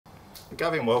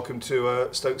Gavin, welcome to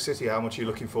Stoke City. How much are you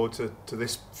looking forward to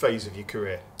this phase of your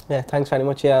career? Yeah, thanks very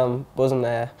much. Yeah, I'm buzzing.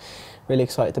 Really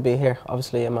excited to be here.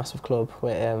 Obviously, a massive club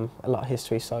with a lot of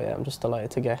history. So yeah, I'm just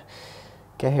delighted to get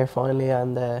here finally,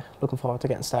 and looking forward to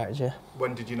getting started. Yeah.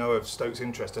 When did you know of Stoke's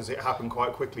interest? Has it happened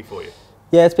quite quickly for you?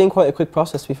 Yeah, it's been quite a quick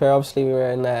process. To be fair, obviously we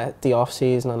were in the off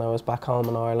season, and I was back home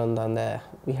in Ireland, and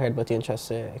we heard about the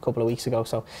interest a couple of weeks ago.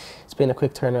 So it's been a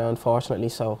quick turnaround, fortunately.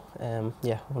 So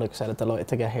yeah, like I said, I'm delighted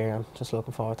to get here. I'm just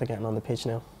looking forward to getting on the pitch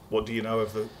now. What do you know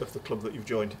of the club that you've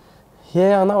joined?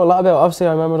 Yeah, I know a lot about it. Obviously,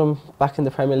 I remember them back in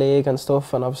the Premier League and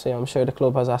stuff, and obviously I'm sure the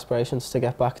club has aspirations to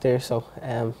get back there, so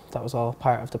that was all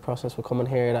part of the process for coming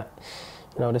here, that,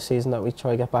 you know, this season that we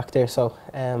try to get back there. So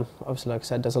obviously, like I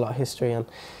said, there's a lot of history and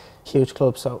huge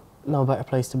club, so no better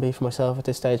place to be for myself at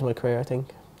this stage of my career, I think.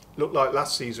 Looked like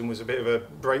last season was a bit of a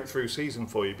breakthrough season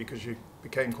for you because you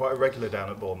became quite a regular down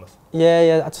at Bournemouth.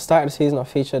 Yeah, at the start of the season I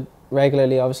featured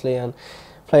regularly, obviously, and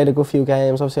played a good few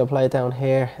games. Obviously I played down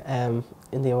here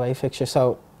in the away fixture,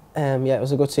 so yeah, it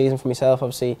was a good season for myself,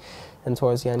 obviously, and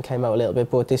towards the end came out a little bit,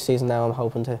 but this season now I'm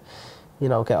hoping to, you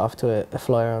know, get off to a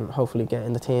flyer and hopefully get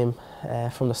in the team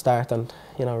from the start and,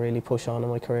 you know, really push on in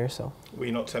my career. So were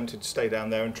you not tempted to stay down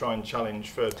there and try and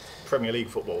challenge for Premier League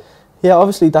football? Yeah,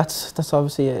 obviously that's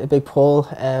obviously a big pull,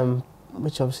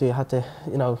 which obviously I had to,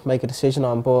 you know, make a decision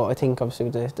on, but I think obviously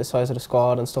with the size of the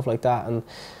squad and stuff like that, and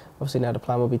obviously now the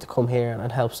plan will be to come here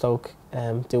and help Stoke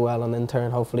do well, and in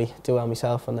turn hopefully do well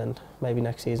myself, and then maybe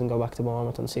next season go back to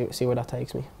Bournemouth and see where that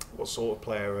takes me. What sort of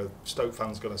player are Stoke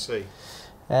fans going to see?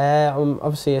 I'm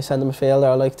obviously a centre midfielder.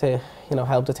 I like to, you know,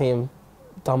 help the team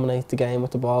dominate the game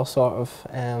with the ball, sort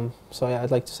of. So yeah,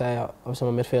 I'd like to say obviously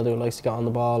I'm a midfielder who likes to get on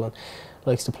the ball and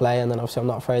likes to play, and then obviously I'm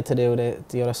not afraid to do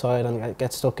the other side and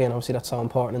get stuck in. Obviously that's so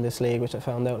important in this league, which I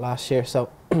found out last year, so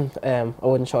I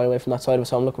wouldn't shy away from that side of it,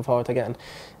 so I'm looking forward to getting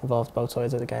involved both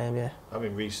sides of the game. Yeah.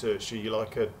 Having researched you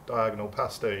like a diagonal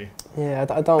pass, don't you? Yeah,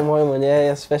 I don't mind one,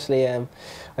 yeah, especially I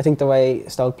think the way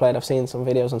Stoke played, I've seen some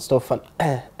videos and stuff,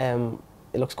 and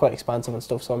it looks quite expansive and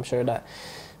stuff, so I'm sure that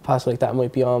pass like that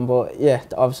might be on, but yeah,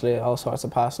 obviously all sorts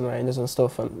of passing ranges and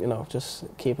stuff, and, you know, just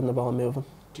keeping the ball moving.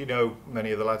 Do you know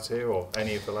many of the lads here, or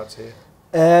any of the lads here?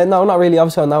 No, not really.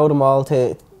 Obviously I know them all.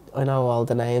 I know all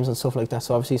the names and stuff like that,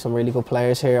 so obviously some really good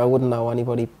players here. I wouldn't know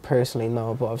anybody personally,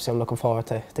 no, but obviously I'm looking forward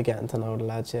to getting to know the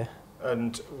lads, yeah.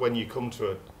 And when you come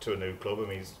to a new club, I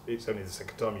mean, it's only the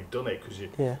second time you've done it, because you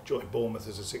joined Bournemouth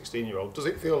as a 16-year-old. Does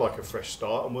it feel like a fresh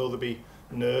start, and will there be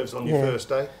nerves on your first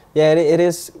day? Yeah, it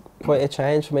is quite a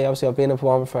change for me. Obviously I've been in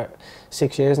Bournemouth for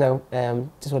 6 years now.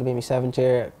 This would have been my 7th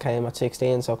year, came at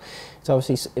 16, so it's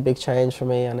obviously a big change for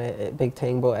me and a big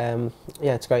thing, but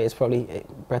yeah, it's great. It's probably a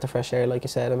breath of fresh air, like you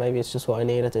said, and maybe it's just what I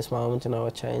need at this moment, you know,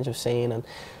 a change of scene, and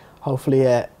hopefully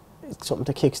it's something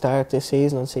to kickstart this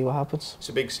season and see what happens. It's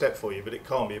a big step for you, but it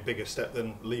can't be a bigger step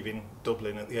than leaving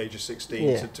Dublin at the age of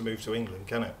 16 to move to England,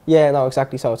 can it? Yeah, no,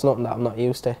 exactly. So it's nothing that I'm not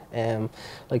used to.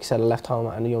 Like I said, I left home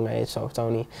at a young age, so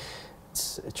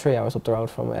it's 3 hours up the road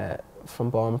from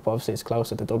Bournemouth, but obviously it's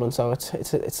closer to Dublin, so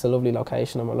it's a lovely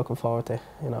location, and we're looking forward to,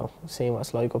 you know, seeing what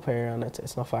it's like up here, and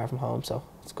it's not far from home, so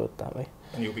it's good that way.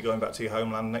 And you'll be going back to your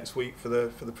homeland next week for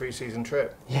the pre-season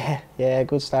trip. Yeah,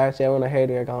 good start. Yeah, when I heard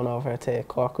we were going over to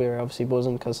Cork, we were obviously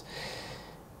buzzing, because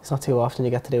it's not too often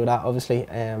you get to do that, obviously,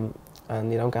 and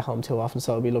you don't get home too often,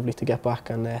 so it'll be lovely to get back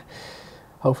and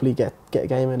hopefully get a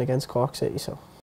game in against Cork City. So.